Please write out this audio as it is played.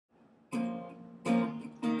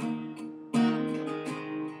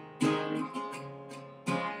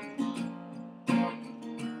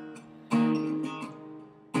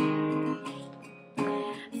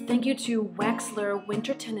Thank you to Wexler,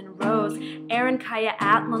 Winterton, and Rose, Aaron, Kaya,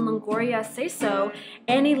 Atlin, Longoria, Say So,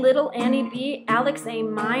 Annie Little, Annie B, Alex A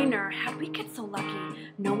Minor. How'd we get so lucky?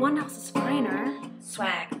 No one else is finer.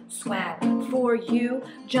 Swag, swag for you,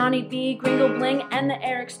 Johnny B, Gringo Bling, and the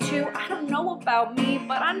Erics too. I don't know about me,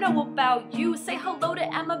 but I know about you. Say hello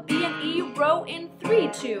to Emma B and E, row in 3,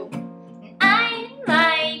 2. I'd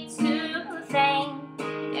like to thank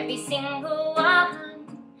every single one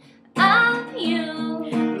of you.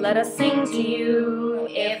 Let us sing to you.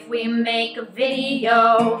 If we make a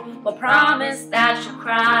video, we'll promise that you'll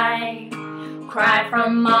cry. Cry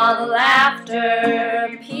from all the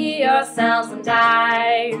laughter, pee yourselves and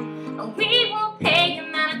die. We will pay your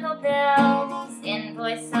medical bills,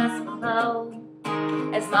 invoice us below.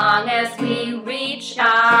 As long as we reach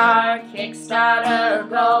our Kickstarter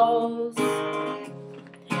goals.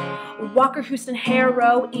 Walker Houston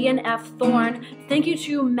Harrow, Ian F. Thorne. Thank you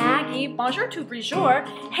to Maggie, bonjour to Brijour,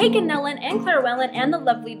 Hagen Ellen and Claire Wellen and the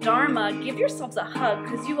lovely Dharma. Give yourselves a hug,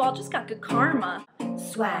 cause you all just got good karma.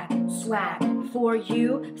 Swag, swag for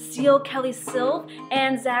you, Seal, Kelly Silv,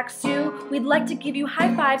 and Zach Sue. We'd like to give you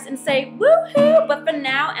high fives and say woohoo, but for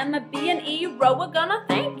now, Emma B and E, Row, we're gonna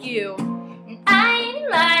thank you. I'd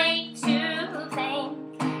like to thank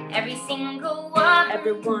every single one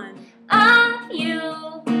Everyone of you.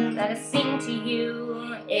 Let us sing to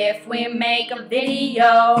you. If we make a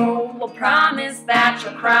video, we'll promise that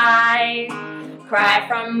you'll cry. Cry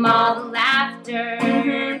from all the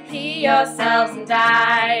laughter, pee yourselves and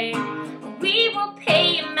die. We will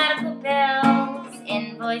pay your medical bills,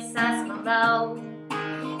 invoice us below.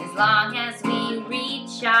 As long as we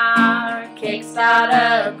reach our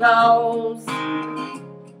Kickstarter goals.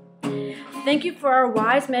 Thank you for our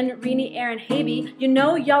wise men, Rini, Aaron, Havey. You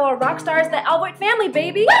know y'all are rock stars, the Alvoit family,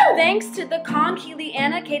 baby. Woo! Thanks to the Con, Keely,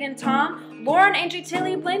 Anna, Kate, and Tom, Lauren, Angie,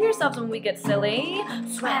 Tilly. Blame yourselves when we get silly.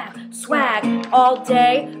 Swag, swag all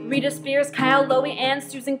day. Rita Spears, Kyle, Loey, and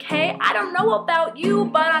Susan K. I don't know about you,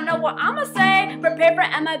 but I know what I'ma say. Prepare for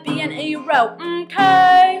Emma B and E, Row.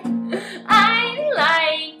 Okay. I'd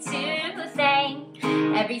like to thank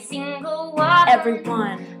every single one.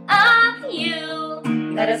 Everyone of you.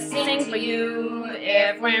 Let us sing for you.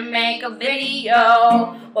 If we make a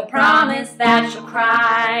video, we'll promise that you'll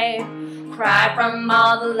cry. Cry from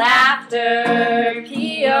all the laughter,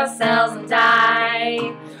 pee yourselves and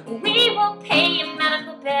die. We will pay your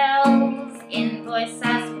medical bills, invoice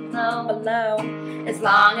us below. As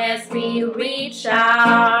long as we reach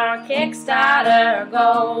our Kickstarter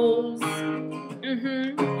goals.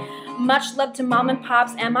 Much love to Mom and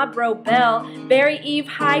Pops and my bro Belle, Barry, Eve,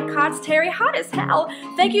 Hyde, Cots, Terry, hot as hell.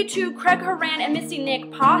 Thank you to Craig Horan and Missy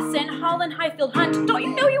Nick, Pawson, Holland, Highfield, Hunt. Don't you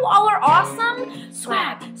know you all are awesome?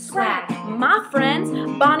 Swag, swag, my friends,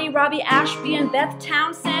 Bonnie, Robbie, Ashby, and Beth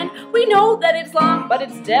Townsend. We know that it's long, but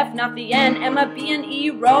it's def not the end. Emma B and E,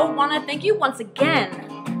 Row, wanna thank you once again.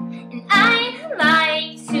 And I'd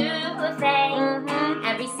like to thank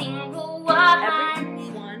every single one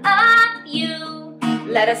of you.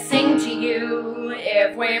 Let us sing to you.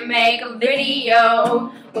 If we make a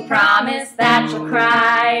video, we'll promise that you'll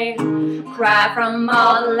cry. Cry from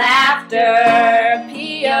all the laughter,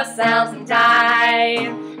 pee yourselves and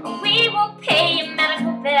die. We will pay your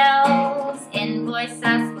medical bills, invoice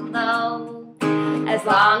us below. As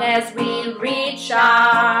long as we reach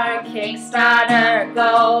our Kickstarter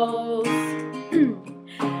goals.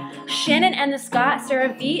 Shannon and the Scott,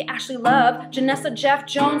 Sarah V, Ashley Love, Janessa, Jeff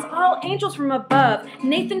Jones, all angels from above.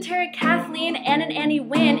 Nathan, Terry, Kathleen, Ann and Annie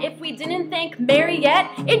Wynn. If we didn't thank Mary yet,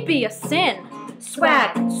 it'd be a sin.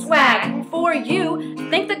 Swag, swag for you.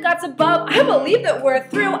 Thank the gods above. I believe that we're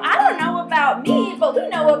through. I don't know about me, but we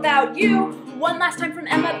know about you. One last time from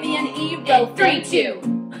Emma B and E, Row 3, 2.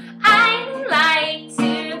 I'd like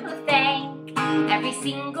to thank every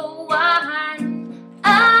single one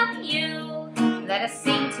of you. Let us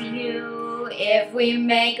sing to you. If we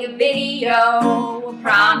make a video, we'll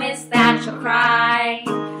promise that you'll cry.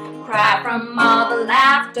 Cry from all the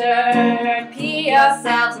laughter, pee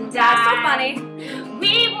yourselves and die. So funny.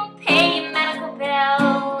 We will pay your medical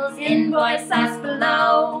bills, invoice us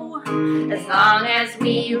below. As long as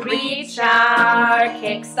we reach our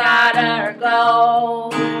Kickstarter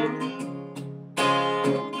goal.